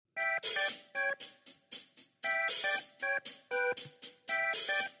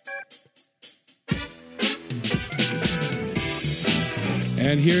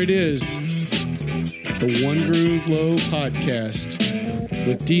And here it is, the One Groove Low podcast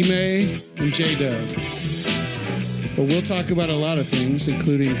with D-May and J-Dub. But we'll talk about a lot of things,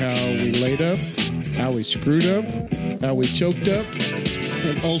 including how we laid up, how we screwed up, how we choked up,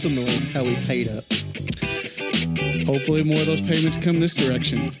 and ultimately how we paid up. Hopefully more of those payments come this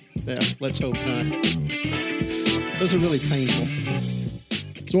direction. Yeah, let's hope not. Those are really painful.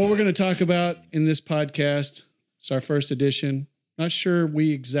 So what we're going to talk about in this podcast, it's our first edition. Not sure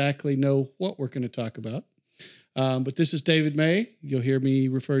we exactly know what we're going to talk about. But this is David May. You'll hear me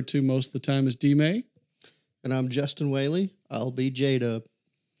referred to most of the time as D-May. And I'm Justin Whaley. I'll be J-Dub.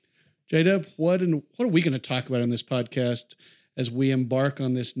 J-Dub, what are we going to talk about on this podcast as we embark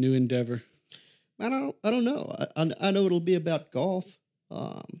on this new endeavor? I don't know. I know it'll be about golf.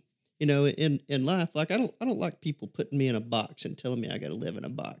 In life, like I don't like people putting me in a box and telling me I got to live in a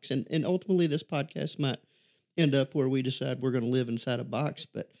box. And ultimately, this podcast might end up where we decide we're going to live inside a box.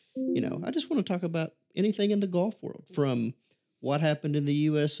 But I just want to talk about anything in the golf world, from what happened in the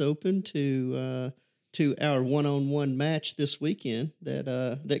U.S. Open to our one-on-one match this weekend that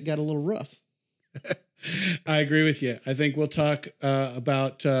got a little rough. I agree with you. I think we'll talk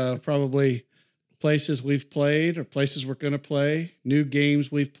about probably places we've played or places we're going to play, new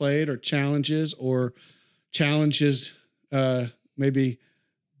games we've played or challenges maybe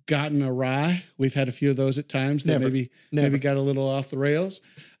gotten awry. We've had a few of those at times that maybe got a little off the rails.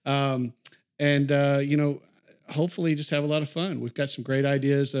 Hopefully just have a lot of fun. We've got some great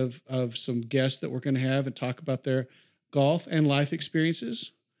ideas of some guests that we're going to have and talk about their golf and life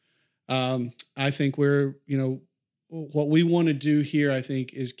experiences. I think what we want to do here, I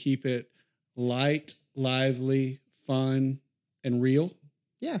think, is keep it light, lively, fun, and real.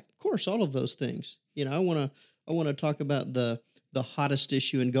 Yeah, of course, all of those things. I want to talk about the hottest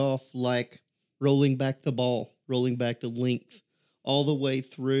issue in golf, like rolling back the ball, rolling back the length, all the way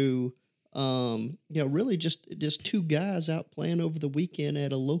through. Really just two guys out playing over the weekend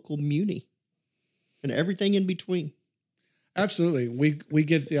at a local muni, and everything in between. Absolutely, we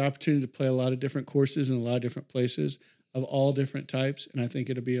get the opportunity to play a lot of different courses in a lot of different places of all different types, and I think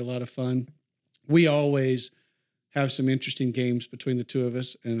it'll be a lot of fun. We always have some interesting games between the two of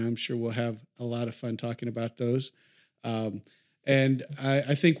us, and I'm sure we'll have a lot of fun talking about those. And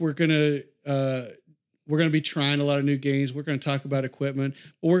I think we're gonna be trying a lot of new games. We're going to talk about equipment,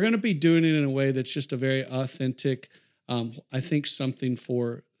 but we're going to be doing it in a way that's just a very authentic. I think something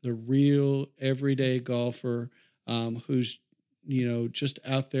for the real everyday golfer who's just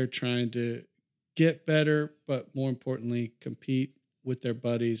out there trying to get better, but more importantly, compete with their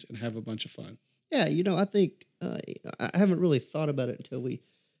buddies and have a bunch of fun. Yeah, I think I haven't really thought about it until we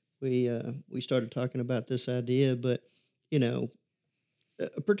started talking about this idea, but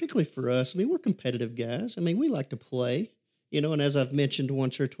particularly for us, I mean, we're competitive guys. I mean, we like to play, and as I've mentioned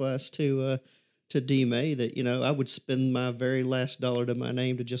once or twice to D-May that I would spend my very last dollar to my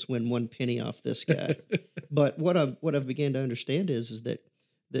name to just win one penny off this guy. But what I've began to understand is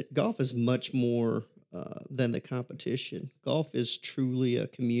that golf is much more than the competition. Golf is truly a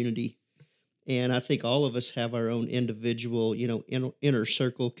community. And I think all of us have our own individual, inner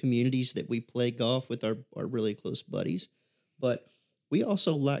circle communities that we play golf with our really close buddies. But we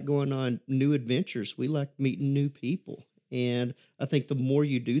also like going on new adventures. We like meeting new people. And I think the more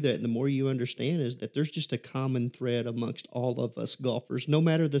you do that, the more you understand is that there's just a common thread amongst all of us golfers, no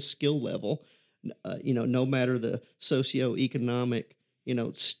matter the skill level, no matter the socioeconomic,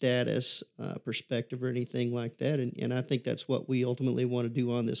 status, perspective or anything like that. And I think that's what we ultimately want to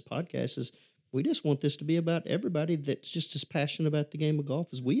do on this podcast is we just want this to be about everybody that's just as passionate about the game of golf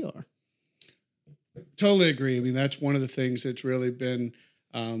as we are. Totally agree. I mean, that's one of the things that's really been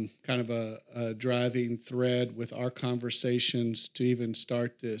kind of a driving thread with our conversations to even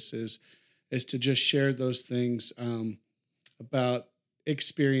start this is to just share those things about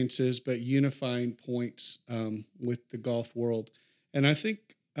experiences, but unifying points with the golf world. And I think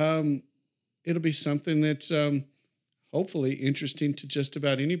it'll be something that's hopefully interesting to just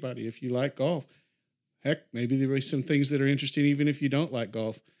about anybody. If you like golf, heck, maybe there'll be some things that are interesting even if you don't like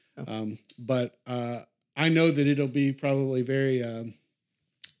golf. But I know that it'll be probably very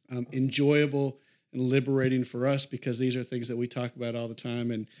enjoyable and liberating for us because these are things that we talk about all the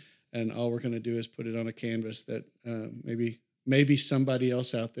time, and all we're going to do is put it on a canvas that maybe somebody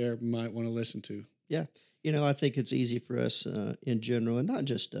else out there might want to listen to. Yeah. I think it's easy for us in general, and not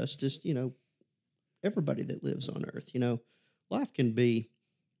just us, just, everybody that lives on earth. Life can be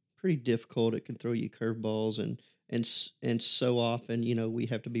pretty difficult. It can throw you curveballs, and so often, we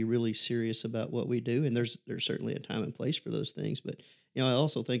have to be really serious about what we do. And there's certainly a time and place for those things. But, I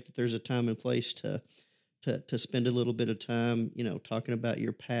also think that there's a time and place to spend a little bit of time, talking about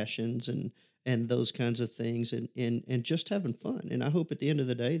your passions and those kinds of things and just having fun. And I hope at the end of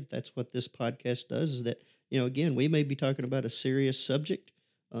the day that's what this podcast does is that, again, we may be talking about a serious subject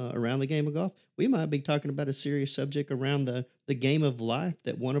around the game of golf. We might be talking about a serious subject around the game of life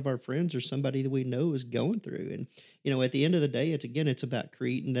that one of our friends or somebody that we know is going through. And, at the end of the day, it's about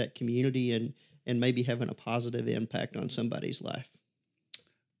creating that community and maybe having a positive impact on somebody's life.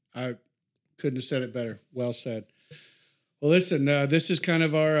 I couldn't have said it better. Well said. Well, listen, this is kind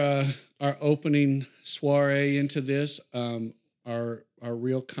of our opening soiree into this. Our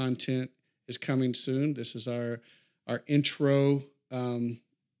real content is coming soon. This is our intro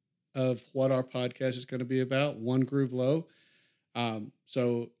of what our podcast is going to be about, One Groove Low.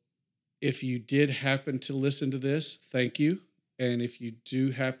 So if you did happen to listen to this, thank you. And if you do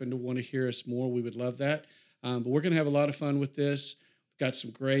happen to want to hear us more, we would love that. But we're going to have a lot of fun with this. We've got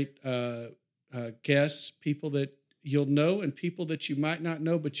some great guests, people that you'll know and people that you might not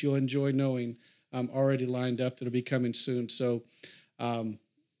know, but you'll enjoy knowing already lined up that'll be coming soon. So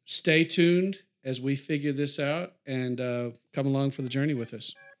stay tuned as we figure this out and come along for the journey with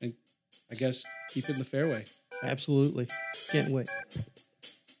us. And I guess keep it in the fairway. Absolutely. Can't wait.